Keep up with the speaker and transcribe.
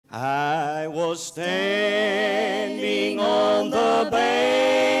I was standing on the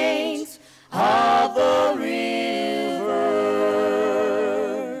banks of the river,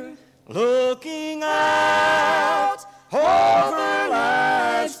 looking out over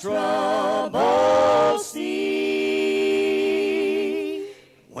life's troubled sea,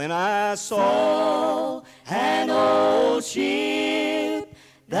 when I saw an old ship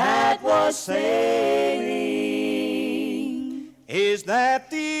that was sailing. Is that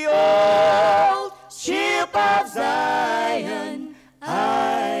the old ship of Zion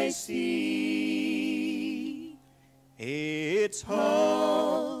I see? Its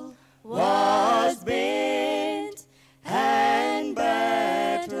hull was bent and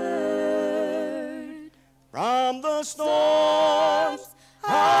battered from the storms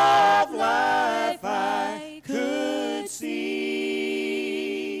of life. I could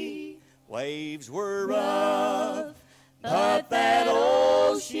see waves were rough, but that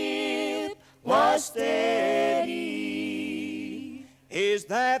old ship was steady. Is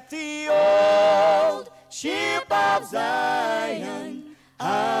that the old ship of Zion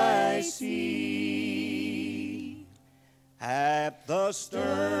I see? At the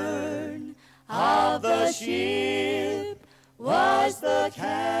stern of the ship was the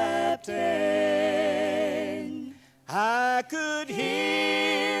captain. I could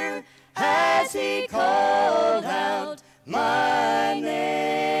hear as he called out my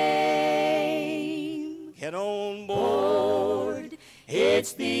name. Get on board,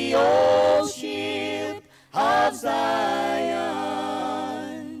 it's the old ship of Zion.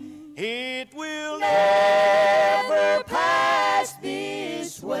 It will never pass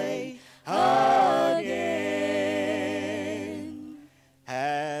this way again.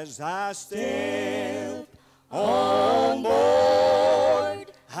 As I step on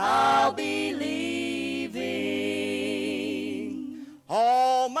board, I'll be leaving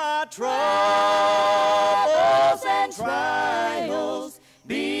all my troubles and trials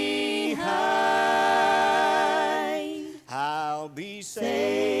behind. I'll be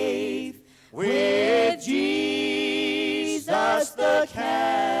safe with Jesus the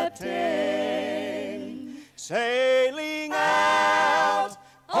captain, sailing out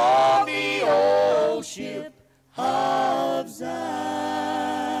on the old ship of Zion.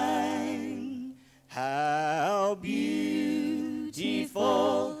 How beautiful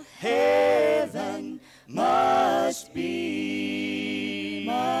heaven must be,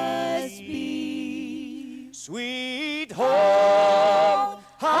 sweet home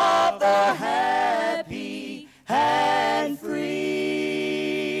of the happy and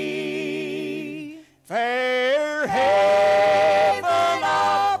free, fair haven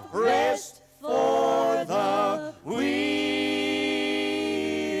of rest for the weary.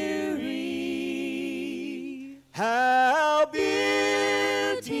 How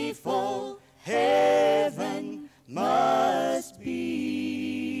beautiful heaven must be.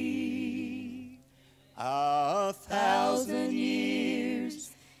 1,000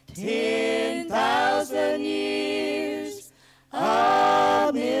 years, 10,000 years,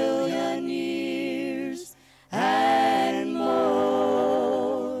 1,000,000 years, and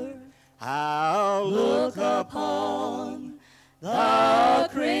more. I'll look upon the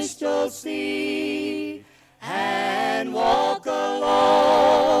crystal sea and walk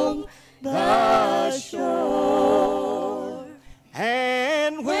along the shore.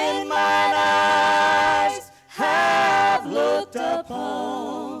 And when mine eyes have looked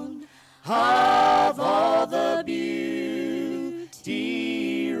upon of all the beauty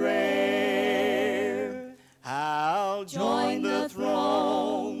rare, I'll join the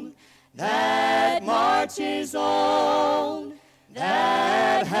throne that marches on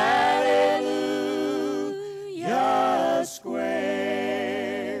that hallelujah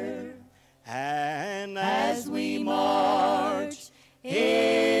square. And as we march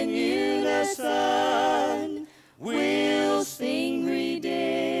in unison, we'll sing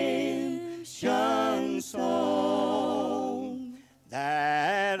redemption song.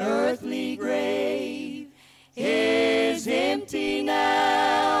 That earthly grave is empty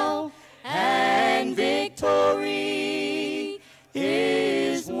now, and victory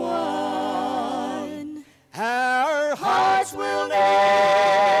is won. Our hearts will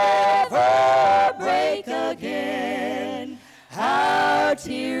never break again. Our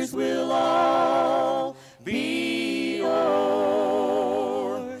tears will all be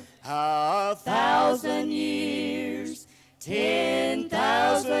o'er. 1,000 years,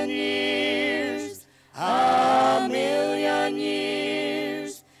 10,000 years, 1,000,000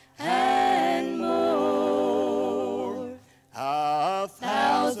 years, and more.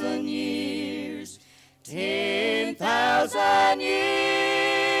 1,000 years, 10,000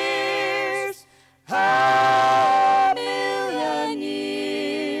 years.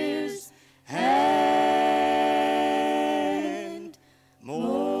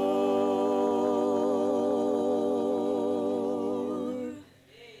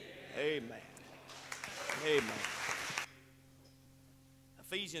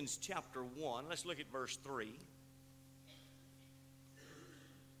 Ephesians chapter 1. Let's look at verse 3.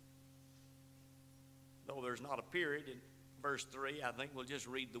 Though there's not a period in verse 3, I think we'll just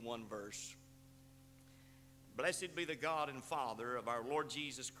read the one verse. Blessed be the God and Father of our Lord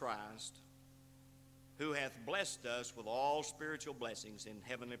Jesus Christ, who hath blessed us with all spiritual blessings in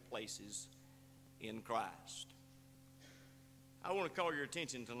heavenly places in Christ. I want to call your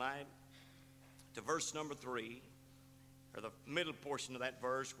attention tonight to verse number 3, or the middle portion of that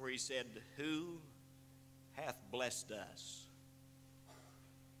verse where he said, who hath blessed us?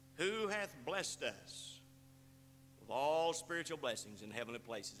 Who hath blessed us with all spiritual blessings in heavenly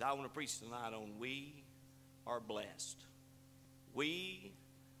places? I want to preach tonight on we are blessed. We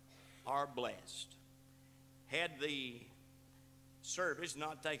are blessed. Had the service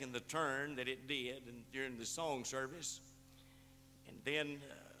not taken the turn that it did during the song service, and then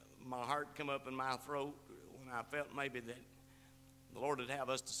my heart come up in my throat when I felt maybe that the Lord would have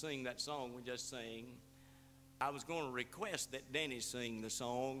us to sing that song we just sang, I was going to request that Danny sing the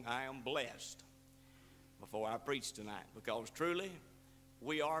song, I Am Blessed, before I preach tonight, because truly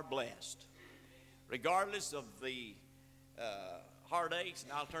we are blessed. Regardless of the heartaches,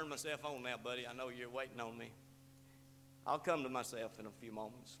 and I'll turn myself on now, buddy. I know you're waiting on me. I'll come to myself in a few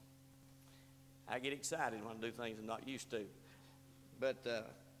moments. I get excited when I do things I'm not used to.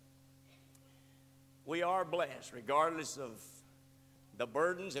 But we are blessed, regardless of the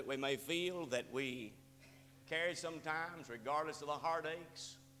burdens that we may feel that we carry sometimes, regardless of the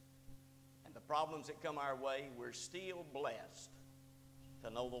heartaches and the problems that come our way, we're still blessed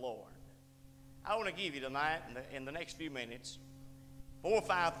to know the Lord. I want to give you tonight, in the next few minutes, 4 or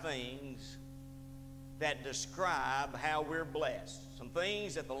 5 things that describe how we're blessed. Some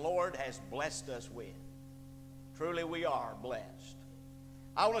things that the Lord has blessed us with. Truly we are blessed.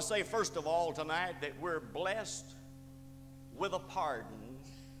 I want to say first of all tonight that we're blessed with a pardon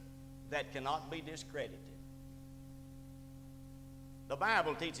that cannot be discredited. The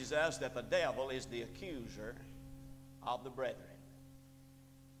Bible teaches us that the devil is the accuser of the brethren.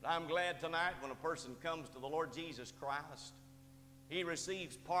 But I'm glad tonight when a person comes to the Lord Jesus Christ, he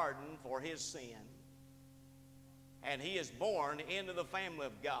receives pardon for his sin, and he is born into the family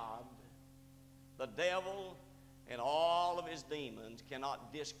of God. The devil and all of his demons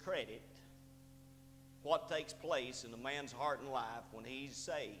cannot discredit what takes place in a man's heart and life when he's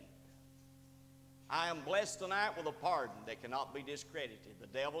saved. I am blessed tonight with a pardon that cannot be discredited. The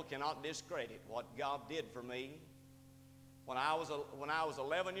devil cannot discredit what God did for me. When I was an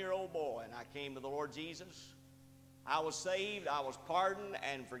 11-year-old boy and I came to the Lord Jesus, I was saved, I was pardoned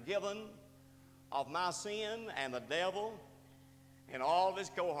and forgiven of my sin, and the devil and all of his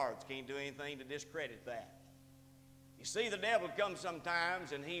cohorts can't do anything to discredit that. You see, the devil comes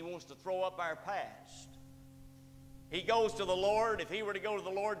sometimes and he wants to throw up our past. He goes to the Lord. If he were to go to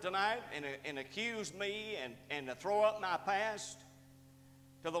the Lord tonight and accuse me and to throw up my past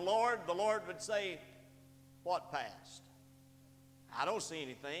to the Lord would say, what past? I don't see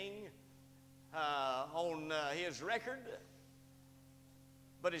anything on his record.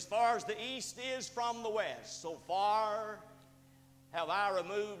 But as far as the east is from the west, so far have I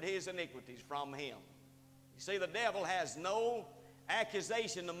removed his iniquities from him. You see, the devil has no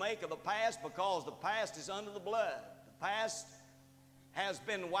accusation to make of the past because the past is under the blood. The past has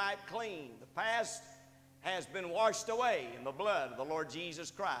been wiped clean. The past has been washed away in the blood of the Lord Jesus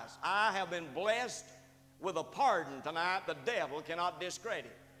Christ. I have been blessed with a pardon tonight the devil cannot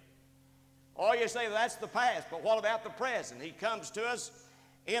discredit. Oh, you say that's the past, but what about the present? He comes to us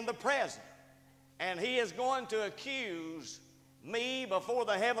in the present, and he is going to accuse me before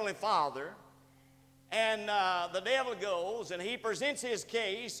the Heavenly Father, and the devil goes and he presents his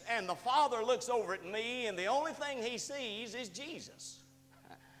case, and the Father looks over at me, and the only thing he sees is Jesus.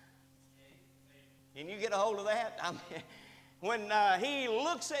 Can you get a hold of that? I mean, when he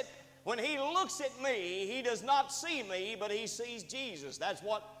looks at me, he does not see me, but he sees Jesus. That's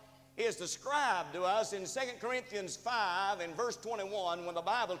what is described to us in 2 Corinthians 5 and verse 21 when the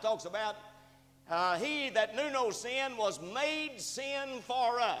Bible talks about he that knew no sin was made sin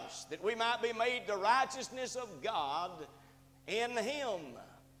for us, that we might be made the righteousness of God in him.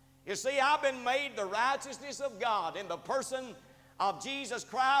 You see, I've been made the righteousness of God in the person of Jesus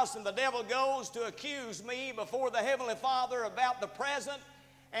Christ, and the devil goes to accuse me before the Heavenly Father about the present,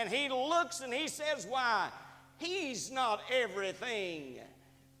 and he looks and he says, why, he's not everything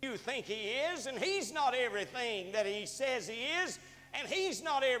you think he is, and he's not everything that he says he is, and he's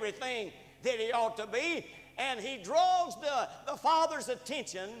not everything that he ought to be. And he draws the Father's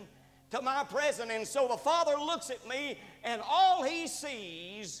attention to my present. And so the Father looks at me, and all he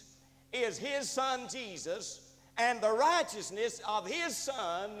sees is his Son Jesus, and the righteousness of his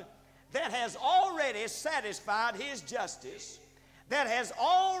Son that has already satisfied his justice, that has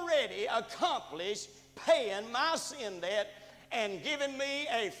already accomplished paying my sin debt and given me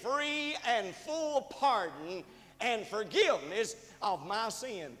a free and full pardon and forgiveness of my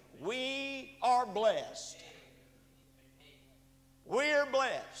sin. We are blessed. We're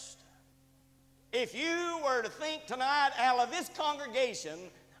blessed. If you were to think tonight out of this congregation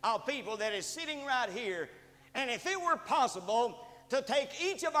of people that is sitting right here, and if it were possible to take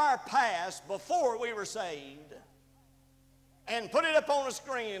each of our past before we were saved and put it up on a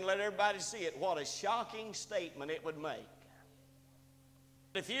screen and let everybody see it, what a shocking statement it would make.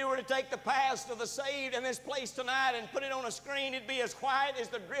 If you were to take the past of the saved in this place tonight and put it on a screen, it'd be as white as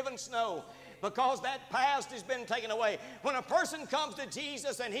the driven snow, because that past has been taken away. When a person comes to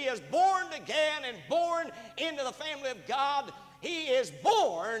Jesus and he is born again and born into the family of God, he is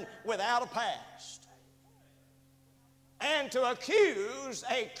born without a past. And to accuse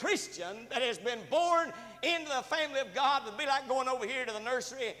a Christian that has been born into the family of God would be like going over here to the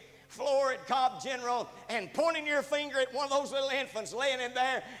nursery floor at Cobb General and pointing your finger at one of those little infants laying in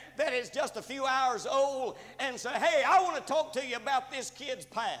there that is just a few hours old and say, hey, I want to talk to you about this kid's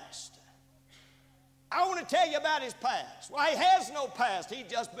past. I want to tell you about his past. Well, he has no past. He's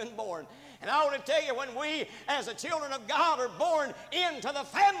just been born. And I want to tell you, when we as the children of God are born into the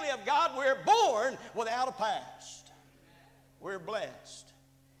family of God, we're born without a past. We're blessed.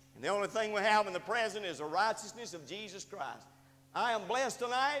 And the only thing we have in the present is the righteousness of Jesus Christ. I am blessed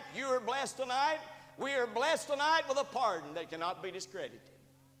tonight. You are blessed tonight. We are blessed tonight with a pardon that cannot be discredited.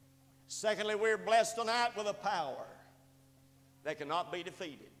 Secondly, we're blessed tonight with a power that cannot be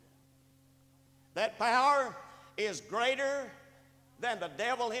defeated. That power is greater than the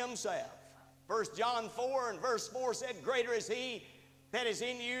devil himself. 1 John 4 and verse 4 said, greater is he that is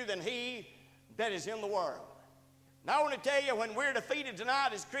in you than he that is in the world. Now I want to tell you, when we're defeated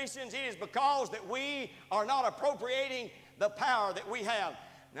tonight as Christians, it is because that we are not appropriating the power that we have.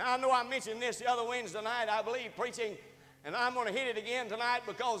 Now I know I mentioned this the other Wednesday night, I believe, preaching, and I'm going to hit it again tonight,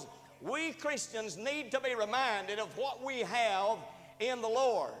 because we Christians need to be reminded of what we have in the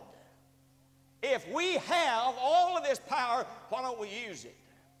Lord. If we have all of this power, why don't we use it?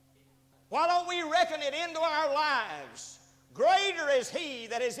 Why don't we reckon it into our lives? Greater is he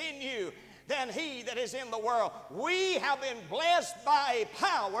that is in you than he that is in the world. We have been blessed by a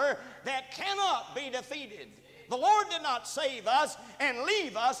power that cannot be defeated. The Lord did not save us and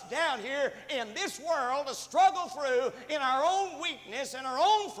leave us down here in this world to struggle through in our own weakness and our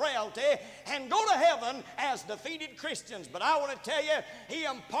own frailty and go to heaven as defeated Christians. But I want to tell you, he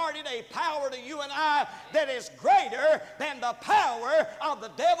imparted a power to you and I that is greater than the power of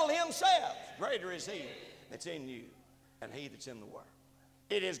the devil himself. Greater is he that's in you than he that's in the world.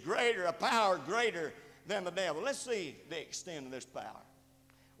 It is greater, a power greater than the devil. Let's see the extent of this power.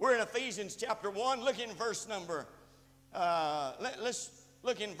 We're in Ephesians chapter 1. Look in verse number, let's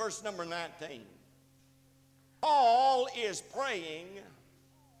look in verse number 19. Paul is praying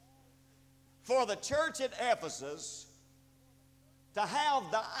for the church at Ephesus to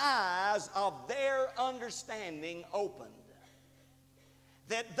have the eyes of their understanding opened,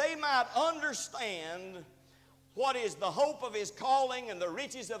 that they might understand what is the hope of his calling and the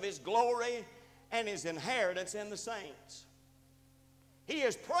riches of his glory and his inheritance in the saints. He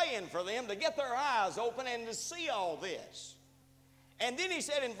is praying for them to get their eyes open and to see all this. And then he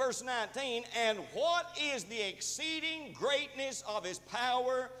said in verse 19, and what is the exceeding greatness of his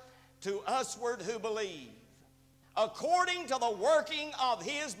power to usward who believe, according to the working of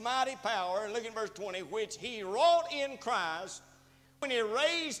his mighty power, and look in verse 20, which he wrought in Christ when he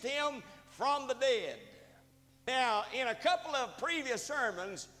raised him from the dead. Now, in a couple of previous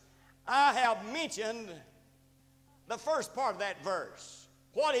sermons, I have mentioned the first part of that verse.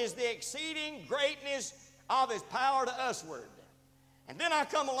 What is the exceeding greatness of his power to usward? And then I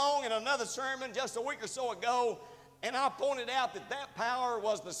come along in another sermon just a week or so ago, and I pointed out that that power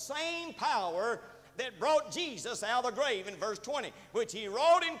was the same power that brought Jesus out of the grave in verse 20, which he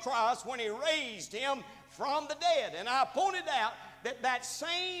wrought in Christ when he raised him from the dead. And I pointed out that that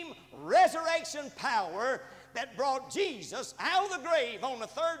same resurrection power that brought Jesus out of the grave on the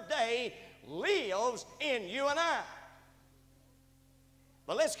third day lives in you and I.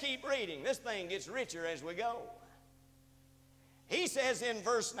 But let's keep reading. This thing gets richer as we go. He says in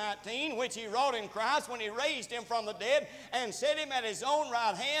verse 19, which he wrought in Christ when he raised him from the dead and set him at his own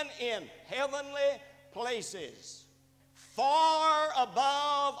right hand in heavenly places, far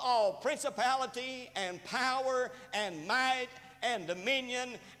above all principality and power and might and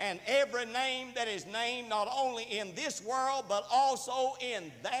dominion and every name that is named, not only in this world but also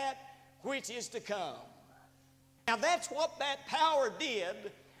in that which is to come. Now that's what that power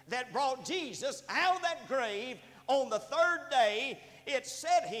did that brought Jesus out of that grave on the third day. It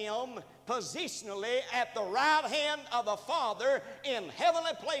set him positionally at the right hand of the Father in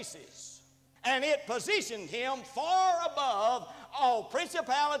heavenly places. And it positioned him far above all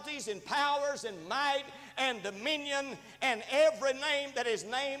principalities and powers and might and dominion and every name that is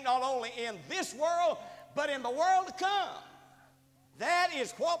named not only in this world but in the world to come. That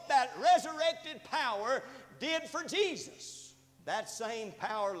is what that resurrected power did for Jesus. That same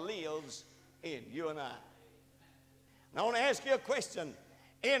power lives in you and I. Now I want to ask you a question.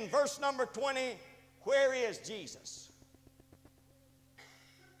 In verse number 20, where is Jesus?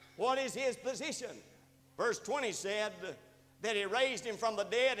 What is his position? Verse 20 said that he raised him from the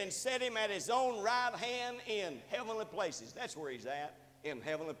dead and set him at his own right hand in heavenly places. That's where he's at, in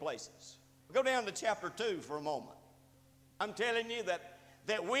heavenly places. Go down to chapter 2 for a moment. I'm telling you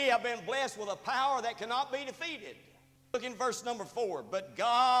that we have been blessed with a power that cannot be defeated. Look in verse number 4. But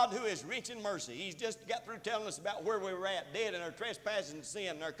God, who is rich in mercy, he's just got through telling us about where we were at, dead in our trespasses and sin,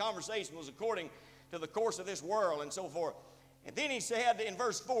 and our conversation was according to the course of this world and so forth. And then he said in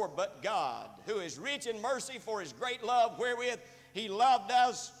verse 4, but God, who is rich in mercy for his great love wherewith he loved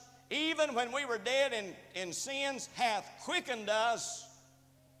us, even when we were dead in sins, hath quickened us.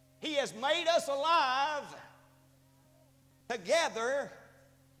 He has made us alive together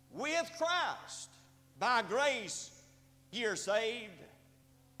with Christ. By grace ye are saved,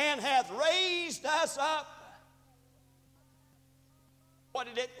 and hath raised us up. What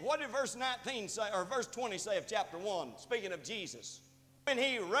did verse 19 say, or verse 20 say of chapter 1, speaking of Jesus? When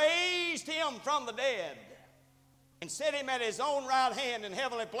he raised him from the dead and set him at his own right hand in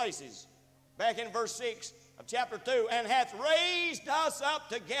heavenly places. Back in verse 6 of chapter 2, and hath raised us up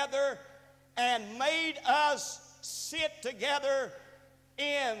together and made us sit together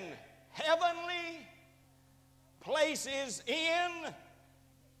in heavenly places in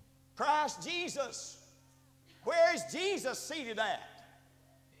Christ Jesus. Where is Jesus seated at?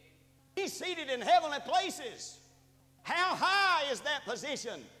 He's seated in heavenly places. How high is that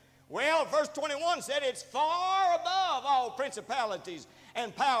position? Well, verse 21 said it's far above all principalities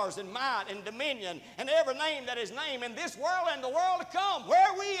and powers and might and dominion and every name that is named in this world and the world to come. Where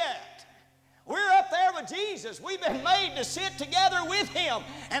are we at? We're up there with Jesus. We've been made to sit together with him.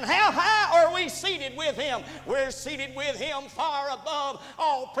 And how high are we seated with him? We're seated with him far above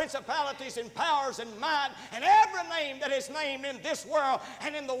all principalities and powers and might and every name that is named in this world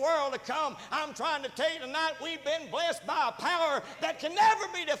and in the world to come. I'm trying to tell you tonight, we've been blessed by a power that can never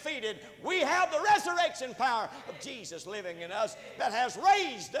be defeated. We have the resurrection power of Jesus living in us that has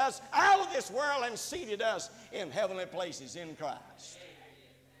raised us out of this world and seated us in heavenly places in Christ.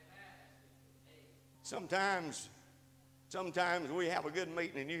 Sometimes we have a good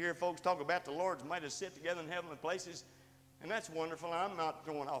meeting and you hear folks talk about the Lord's made us sit together in heavenly places, and that's wonderful. I'm not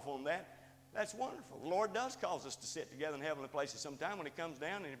going off on that. That's wonderful. The Lord does cause us to sit together in heavenly places sometime when he comes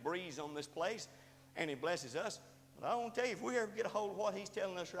down and he breathes on this place and he blesses us. But I want to tell you, if we ever get a hold of what he's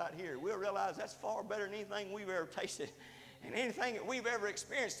telling us right here, we'll realize that's far better than anything we've ever tasted and anything that we've ever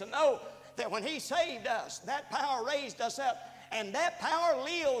experienced. To know that when he saved us, that power raised us up. And that power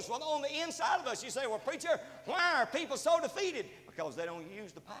lives on the inside of us. You say, well, preacher, why are people so defeated? Because they don't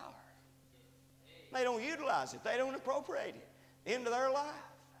use the power. They don't utilize it. They don't appropriate it into their life.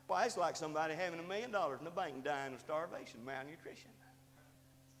 Why, it's like somebody having $1 million in the bank and dying of starvation, malnutrition.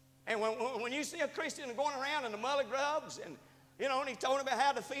 And when you see a Christian going around in the mully grubs and, and he's talking about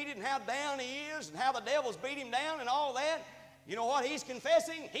how defeated and how down he is and how the devil's beat him down and all that, you know what he's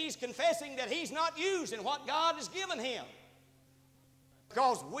confessing? He's confessing that he's not using what God has given him.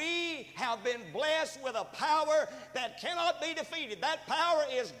 Because we have been blessed with a power that cannot be defeated. That power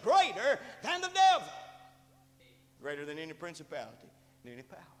is greater than the devil. Greater than any principality and any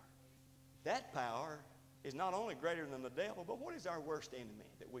power. That power is not only greater than the devil, but what is our worst enemy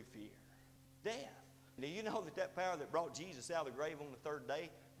that we fear? Death. Do you know that power that brought Jesus out of the grave on the third day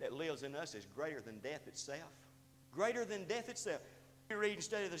that lives in us is greater than death itself? Greater than death itself. You read and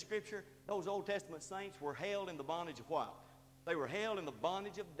study the Scripture, those Old Testament saints were held in the bondage of what? They were held in the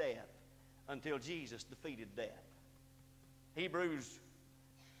bondage of death until Jesus defeated death. Hebrews,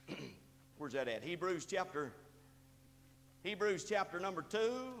 where's that at? Hebrews chapter number 2.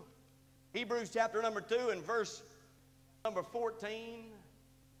 Hebrews chapter number 2 and verse number 14.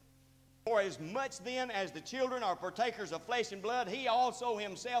 For as much then as the children are partakers of flesh and blood, he also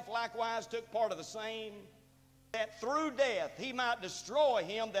himself likewise took part of the same, that through death he might destroy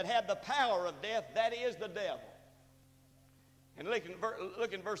him that had the power of death, that is the devil. And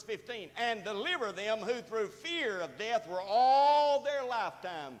look in verse 15. And deliver them who through fear of death were all their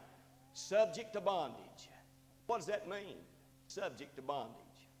lifetime subject to bondage. What does that mean? Subject to bondage.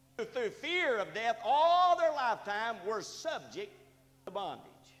 Through fear of death, all their lifetime were subject to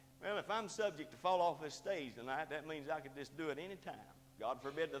bondage. Well, if I'm subject to fall off this stage tonight, that means I could just do it any time. God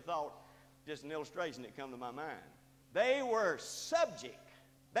forbid the thought, just an illustration that come to my mind. They were subject.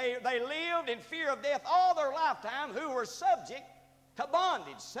 They lived in fear of death all their lifetime, who were subject to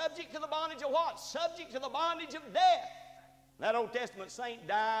bondage. Subject to the bondage of what? Subject to the bondage of death. That Old Testament saint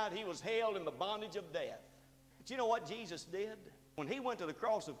died. He was held in the bondage of death. But you know what Jesus did? When he went to the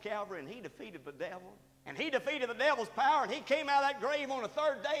cross of Calvary and he defeated the devil, and he defeated the devil's power, and he came out of that grave on the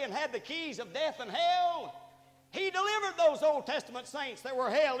third day and had the keys of death and hell, he delivered those Old Testament saints that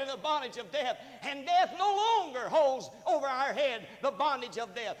were held in the bondage of death. And death no longer holds over our head the bondage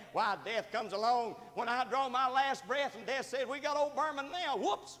of death. Why, death comes along when I draw my last breath, and death said, we got old Burman now.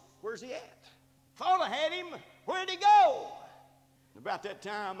 Whoops, where's he at? Thought I had him. Where'd he go? About that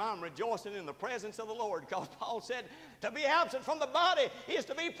time, I'm rejoicing in the presence of the Lord, because Paul said to be absent from the body is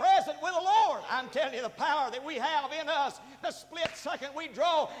to be present with the Lord. I'm telling you, the power that we have in us, the split second we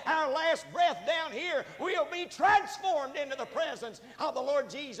draw our last breath down here, we'll be transformed into the presence of the Lord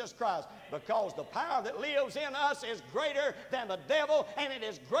Jesus Christ, because the power that lives in us is greater than the devil, and it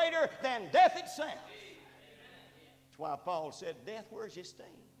is greater than death itself. That's why Paul said, death, where's your sting?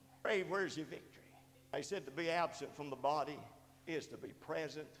 Grave, where's your victory? He said to be absent from the body is to be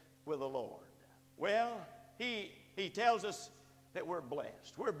present with the Lord. Well, he tells us that we're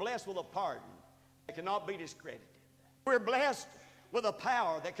blessed. We're blessed with a pardon that cannot be discredited. We're blessed with a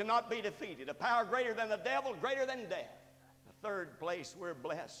power that cannot be defeated, a power greater than the devil, greater than death. The third place, we're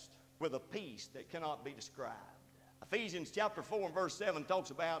blessed with a peace that cannot be described. Ephesians chapter 4 and verse 7 talks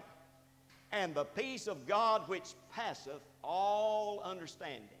about, and the peace of God which passeth all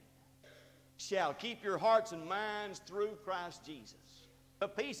understanding shall keep your hearts and minds through Christ Jesus. The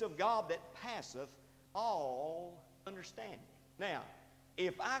peace of God that passeth all understanding. Now,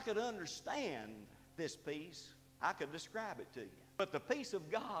 if I could understand this peace, I could describe it to you. But the peace of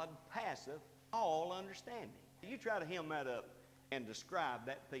God passeth all understanding. You try to hem that up and describe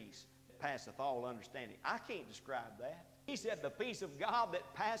that peace that passeth all understanding. I can't describe that. He said the peace of God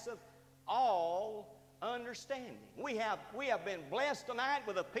that passeth all understanding. We have been blessed tonight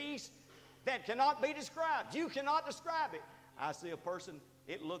with a peace that cannot be described. You cannot describe it. I see a person,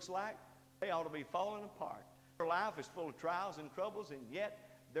 it looks like they ought to be falling apart. Their life is full of trials and troubles, and yet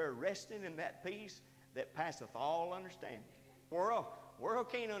they're resting in that peace that passeth all understanding. World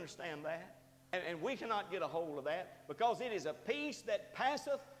can't understand that. And we cannot get a hold of that, because it is a peace that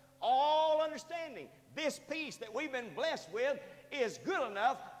passeth all understanding. This peace that we've been blessed with is good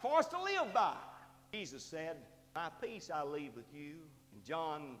enough for us to live by. Jesus said, my peace I leave with you. In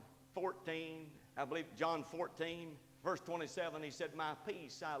John 14, I believe John 14, verse 27, he said, my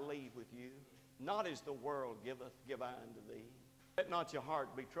peace I leave with you. Not as the world giveth, give I unto thee. Let not your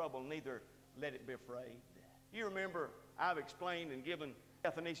heart be troubled, neither let it be afraid. You remember, I've explained and given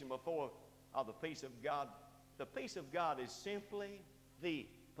definition before of the peace of God. The peace of God is simply the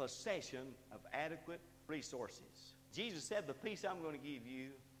possession of adequate resources. Jesus said, the peace I'm going to give you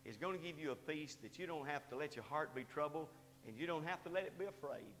is going to give you a peace that you don't have to let your heart be troubled, and you don't have to let it be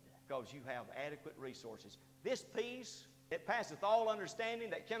afraid, because you have adequate resources. This peace that passeth all understanding,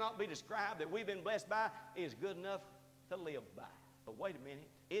 that cannot be described, that we've been blessed by, is good enough to live by. But wait a minute,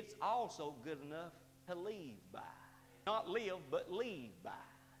 it's also good enough to leave by. Not live, but leave by.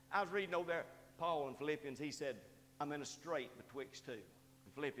 I was reading over there, Paul in Philippians, he said, I'm in a strait betwixt two.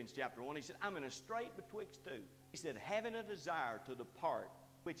 In Philippians chapter 1, he said, I'm in a strait betwixt two. He said, having a desire to depart,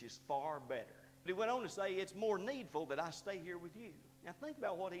 which is far better. But he went on to say, it's more needful that I stay here with you. Now think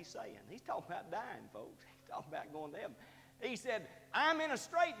about what he's saying. He's talking about dying, folks. He's talking about going to heaven. He said, I'm in a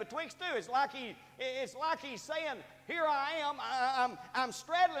strait betwixt two. It's like he's saying, here I am, I'm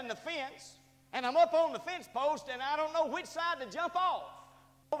straddling the fence, and I'm up on the fence post, and I don't know which side to jump off.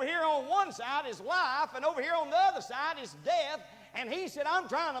 Over here on one side is life, and over here on the other side is death. And he said, I'm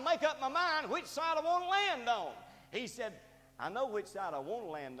trying to make up my mind which side I want to land on. He said, I know which side I want to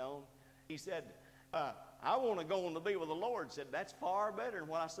land on. He said, I want to go on to be with the Lord. Said, that's far better than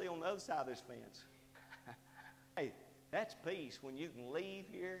what I see on the other side of this fence. Hey, that's peace when you can leave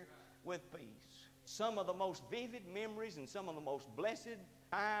here with peace. Some of the most vivid memories and some of the most blessed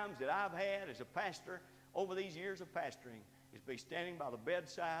times that I've had as a pastor over these years of pastoring is be standing by the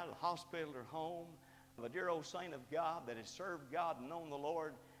bedside of the hospital or home of a dear old saint of God that has served God and known the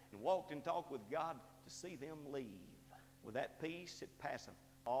Lord and walked and talked with God, to see them leave with that peace that passeth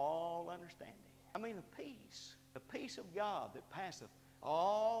all understanding. I mean, the peace of God that passeth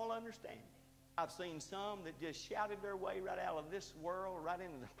all understanding. I've seen some that just shouted their way right out of this world, right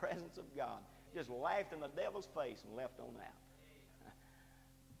into the presence of God. just laughed in the devil's face and left on out.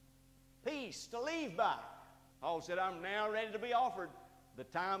 Peace to leave by. Paul said, I'm now ready to be offered the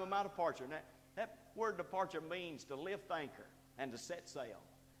time of my departure. Now, that word departure means to lift anchor and to set sail.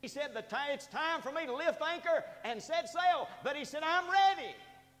 He said, it's time for me to lift anchor and set sail. But he said, I'm ready.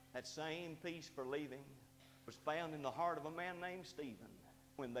 That same peace for leaving was found in the heart of a man named Stephen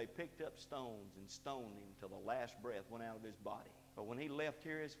when they picked up stones and stoned him till the last breath went out of his body. But when he left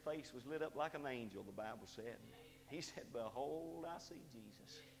here, his face was lit up like an angel, the Bible said. He said, behold, I see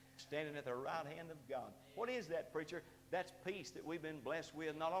Jesus standing at the right hand of God. What is that, preacher? That's peace that we've been blessed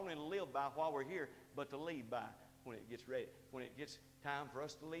with, not only to live by while we're here, but to leave by when it gets ready. When it gets time for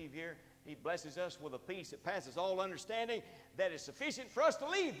us to leave here, he blesses us with a peace that passes all understanding that is sufficient for us to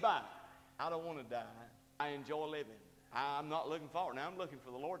leave by. I don't want to die. I enjoy living. I'm not looking forward. Now, I'm looking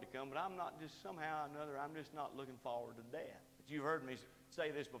for the Lord to come, but I'm not just somehow or another, I'm just not looking forward to death. But you've heard me say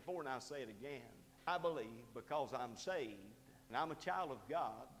this before, and I'll say it again. I believe because I'm saved and I'm a child of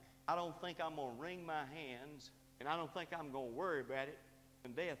God, I don't think I'm going to wring my hands, and I don't think I'm going to worry about it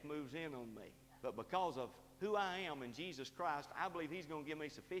when death moves in on me. But because of who I am in Jesus Christ, I believe He's going to give me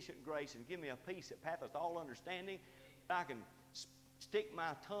sufficient grace and give me a peace that passeth all understanding. I can stick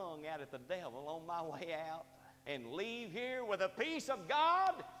my tongue out at the devil on my way out and leave here with the peace of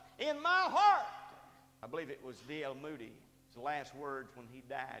God in my heart. I believe it was D.L. Moody's last words when he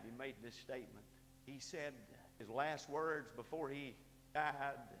died. He made this statement. He said his last words before he died,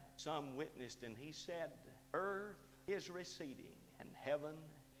 some witnessed, and he said, earth is receding and heaven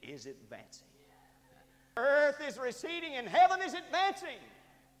is advancing. Earth is receding and heaven is advancing.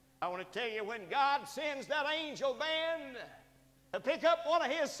 I want to tell you, when God sends that angel band to pick up one of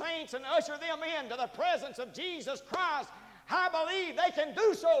His saints and usher them into the presence of Jesus Christ, I believe they can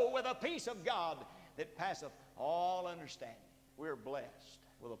do so with a peace of God that passeth all understanding. We're blessed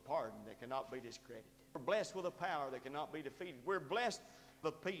with a pardon that cannot be discredited. We're blessed with a power that cannot be defeated. We're blessed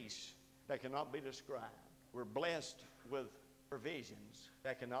with a peace that cannot be described. We're blessed with provisions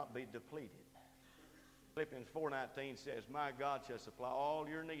that cannot be depleted. Philippians 4:19 says, my God shall supply all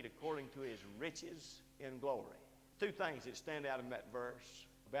your need according to His riches in glory. Two things that stand out in that verse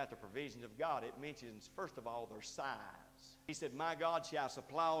about the provisions of God. It mentions, first of all, their size. He said, my God shall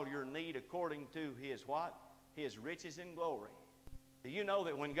supply all your need according to His what? His riches in glory. Do you know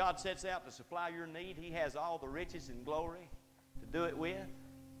that when God sets out to supply your need, He has all the riches and glory to do it with?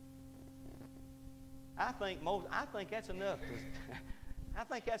 I think that's enough I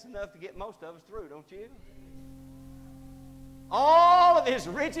think that's enough to get most of us through, don't you? All of His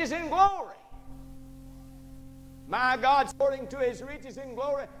riches in glory. My God, according to His riches in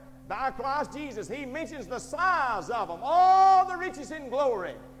glory, by Christ Jesus. He mentions the size of them. All the riches in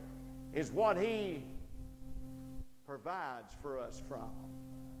glory is what He provides for us from.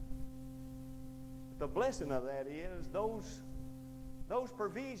 The blessing of that is those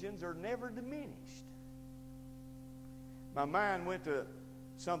provisions are never diminished. My mind went to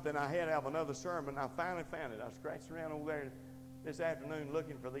something I had out of another sermon. I finally found it. I scratched around over there this afternoon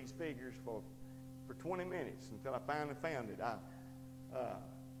looking for these figures for 20 minutes until I finally found it. I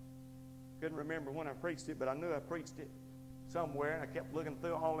couldn't remember when I preached it, but I knew I preached it somewhere, and I kept looking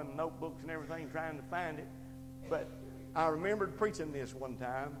through all them notebooks and everything trying to find it. But I remembered preaching this one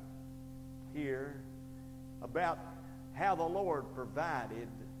time here about how the Lord provided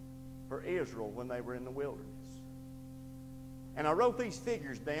for Israel when they were in the wilderness. And I wrote these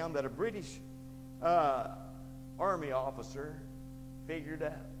figures down that a British army officer figured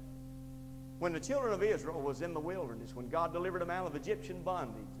out. When the children of Israel was in the wilderness, when God delivered them out of Egyptian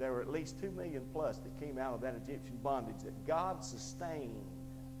bondage, there were at least 2 million plus that came out of that Egyptian bondage that God sustained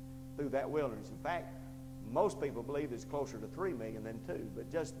through that wilderness. In fact, most people believe it's closer to 3 million than 2,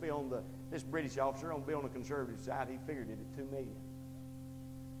 but just to be on this British officer, on the conservative side, he figured it at 2 million.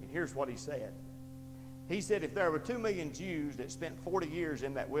 And here's what he said. He said if there were 2 million Jews that spent 40 years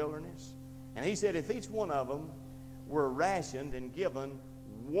in that wilderness, and he said if each one of them were rationed and given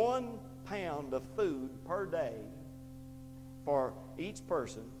 1 pound of food per day for each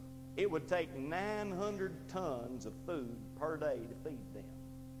person, it would take 900 tons of food per day to feed them.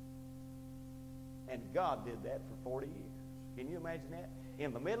 And God did that for 40 years. Can you imagine that?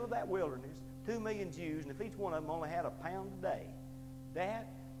 In the middle of that wilderness, 2 million Jews, and if each one of them only had a pound a day, that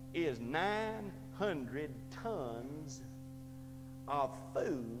is 900 tons of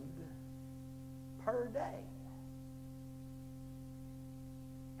food per day.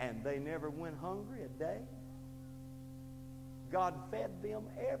 And they never went hungry a day. God fed them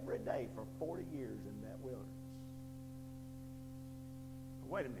every day for 40 years in that wilderness.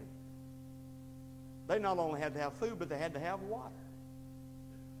 Wait a minute. They not only had to have food, but they had to have water.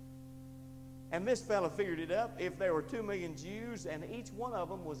 And this fellow figured it up. If there were 2 million Jews, and each one of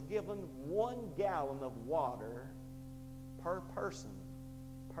them was given 1 gallon of water per person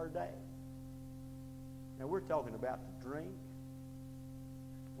per day. Now, we're talking about the drink.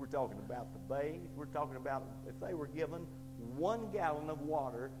 We're talking about the bathe. We're talking about if they were given 1 gallon of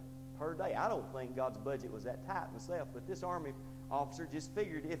water per day. I don't think God's budget was that tight myself, but this army officer just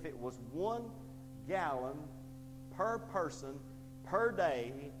figured if it was 1 gallon per person per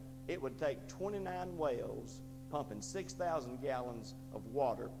day, it would take 29 wells pumping 6,000 gallons of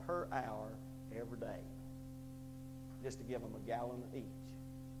water per hour every day, just to give them a gallon each.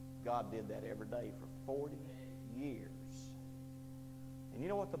 God did that every day for 40 years. And you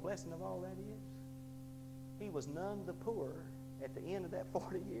know what the blessing of all that is? He was none the poorer at the end of that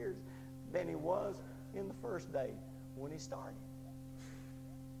 40 years than he was in the first day when he started.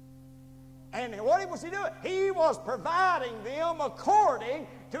 And what was he doing? He was providing them according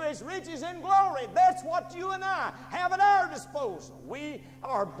to his riches and glory. That's what you and I have at our disposal. We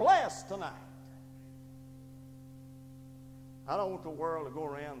are blessed tonight. I don't want the world to go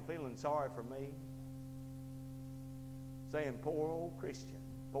around feeling sorry for me, saying, poor old Christian,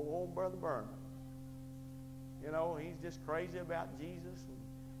 poor old Brother Burman. You know, he's just crazy about Jesus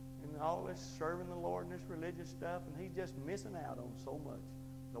and all this serving the Lord and this religious stuff, and he's just missing out on so much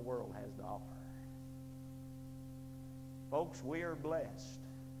the world has to offer. Folks, we are blessed.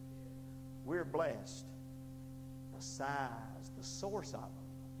 We're blessed. The size, the source of them.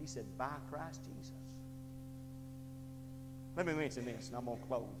 He said, by Christ Jesus. Let me mention this, and I'm going to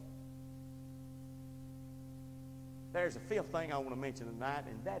close. There's a fifth thing I want to mention tonight,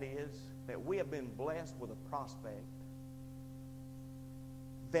 and that is that we have been blessed with a prospect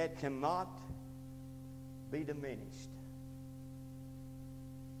that cannot be diminished.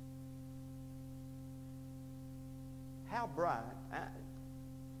 How bright,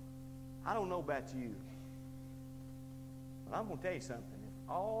 I don't know about you, but I'm going to tell you something. If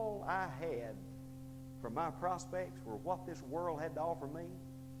all I had for my prospects were what this world had to offer me,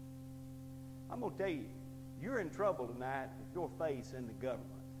 I'm going to tell you, you're in trouble tonight if your faith's in the government.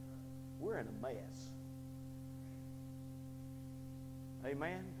 We're in a mess.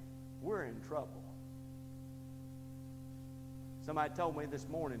 Amen? We're in trouble. Somebody told me this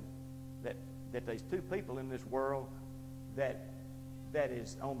morning that there's 2 people in this world that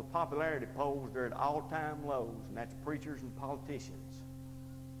is on the popularity polls. They're at all-time lows, and that's preachers and politicians.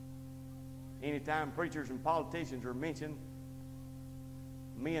 Anytime preachers and politicians are mentioned,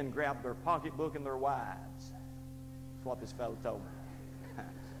 men grab their pocketbook and their wives. That's what this fellow told me.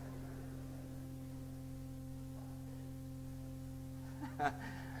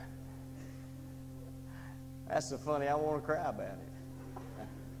 That's so funny, I want to cry about it.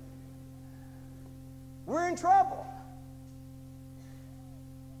 We're in trouble.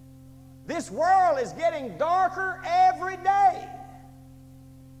 This world is getting darker every day.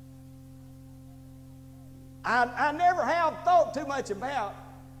 I never have thought too much about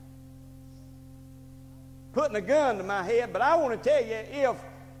putting a gun to my head, but I want to tell you,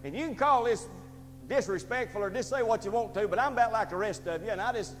 and you can call this disrespectful or just say what you want to, but I'm about like the rest of you, and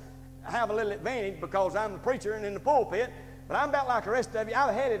I just have a little advantage because I'm the preacher and in the pulpit, but I'm about like the rest of you.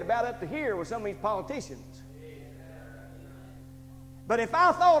 I've had it about up to here with some of these politicians. But if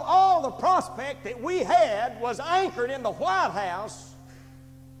I thought all the prospect that we had was anchored in the White House,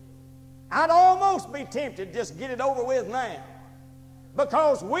 I'd almost be tempted to just get it over with now.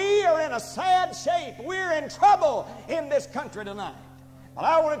 Because we are in a sad shape. We're in trouble in this country tonight. But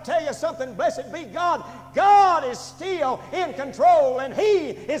I want to tell you something, blessed be God. God is still in control, and He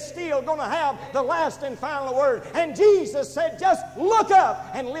is still going to have the last and final word. And Jesus said, just look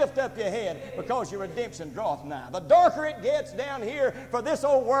up and lift up your head, because your redemption draweth nigh. The darker it gets down here for this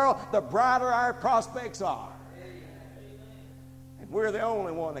old world, the brighter our prospects are. And we're the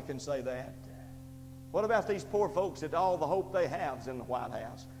only one that can say that. What about these poor folks that all the hope they have is in the White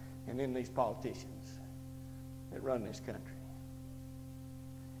House and in these politicians that run this country?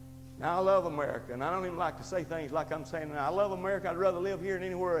 Now, I love America, and I don't even like to say things like I'm saying now. I love America. I'd rather live here than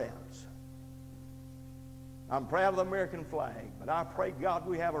anywhere else. I'm proud of the American flag, but I pray God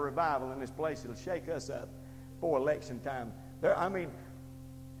we have a revival in this place that'll shake us up for election time.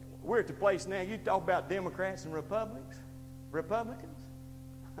 We're at the place now, you talk about Democrats and Republicans.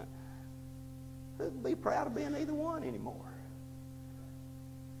 Who'd be proud of being either one anymore?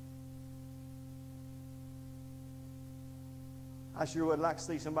 I sure would like to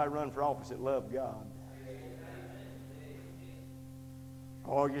see somebody run for office that loved God.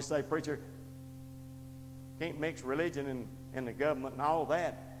 Or you say, preacher, can't mix religion and the government and all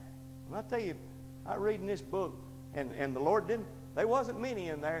that. And I tell you, I read in this book, and the Lord There wasn't many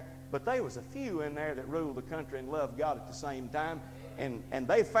in there, but there was a few in there that ruled the country and loved God at the same time. And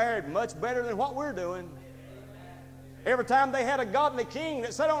they fared much better than what we're doing. Every time they had a godly king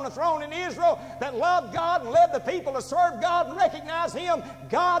that sat on the throne in Israel that loved God and led the people to serve God and recognize Him,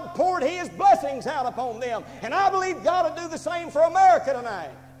 God poured His blessings out upon them. And I believe God will do the same for America tonight.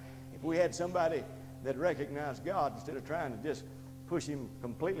 If we had somebody that recognized God instead of trying to just push Him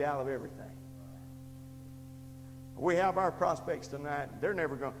completely out of everything. We have our prospects tonight. They're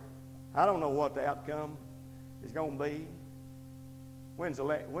never going. I don't know what the outcome is going to be. When is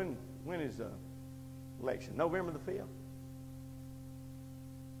the election? November the 5th.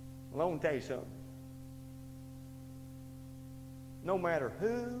 Well, I want to tell you something. No matter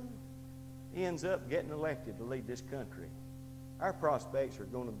who ends up getting elected to lead this country, our prospects are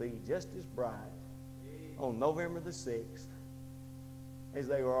going to be just as bright on November the 6th as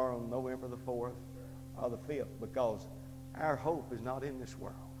they are on November the 4th or the 5th, because our hope is not in this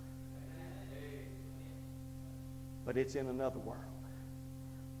world, but it's in another world.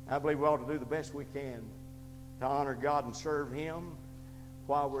 I believe we ought to do the best we can to honor God and serve Him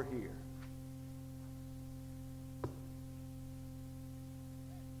while we're here.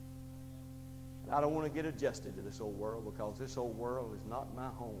 I don't want to get adjusted to this old world, because this old world is not my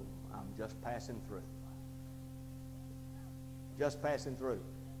home. I'm just passing through. Just passing through.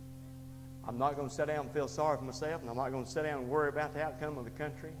 I'm not going to sit down and feel sorry for myself, and I'm not going to sit down and worry about the outcome of the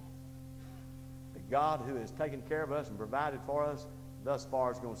country. The God who has taken care of us and provided for us thus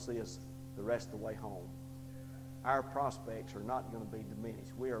far is going to see us the rest of the way home. Our prospects are not going to be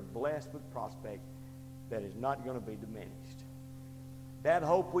diminished. We are blessed with prospects that is not going to be diminished. That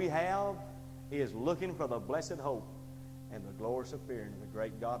hope we have is looking for the blessed hope and the glorious appearing of the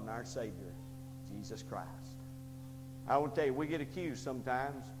great God and our Savior, Jesus Christ. I want to tell you, we get accused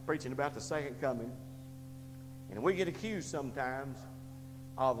sometimes, preaching about the second coming, and we get accused sometimes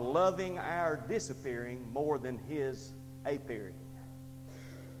of loving our disappearing more than His appearing.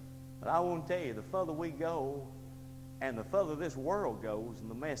 But I want to tell you, the further we go and the further this world goes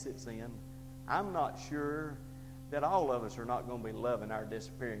and the mess it's in, I'm not sure that all of us are not going to be loving our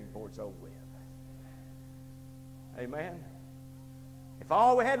disappearing before it's over with. Amen? If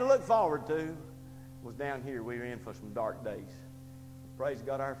all we had to look forward to was down here, we were in for some dark days. Praise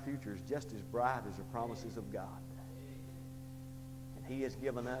God, our future is just as bright as the promises of God. And He has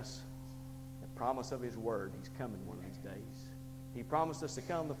given us the promise of His Word. He's coming one of these days. He promised us to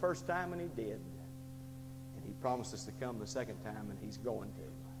come the first time, and He did. And He promised us to come the second time, and He's going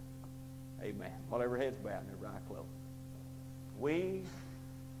to. Amen. While every head's bowed and every eye closed. We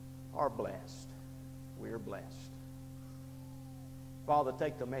are blessed. We are blessed. Father,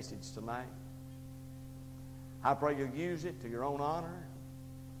 take the message tonight. I pray you use it to your own honor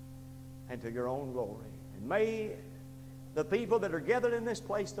and to your own glory. And may the people that are gathered in this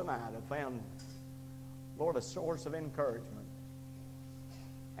place tonight have found, Lord, a source of encouragement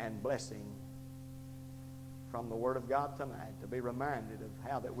and blessing from the Word of God tonight, to be reminded of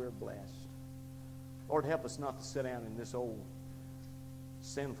how that we're blessed. Lord, help us not to sit down in this old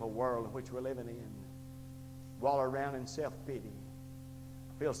sinful world in which we're living in, wallow around in self-pity,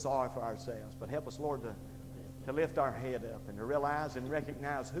 feel sorry for ourselves, but help us, Lord, to lift our head up and to realize and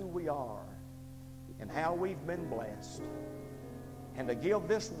recognize who we are and how we've been blessed, and to give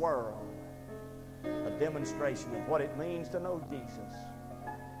this world a demonstration of what it means to know Jesus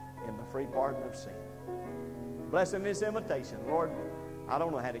in the free pardon of sin. Bless in this invitation. Lord, I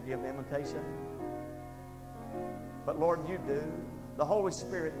don't know how to give an invitation, but Lord, you do. The Holy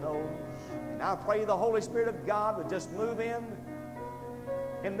Spirit knows. And I pray the Holy Spirit of God would just move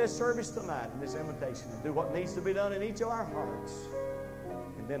in this service tonight, in this invitation, and do what needs to be done in each of our hearts,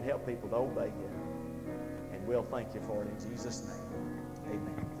 and then help people to obey you. And we'll thank you for it in Jesus' name.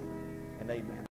 Amen and amen.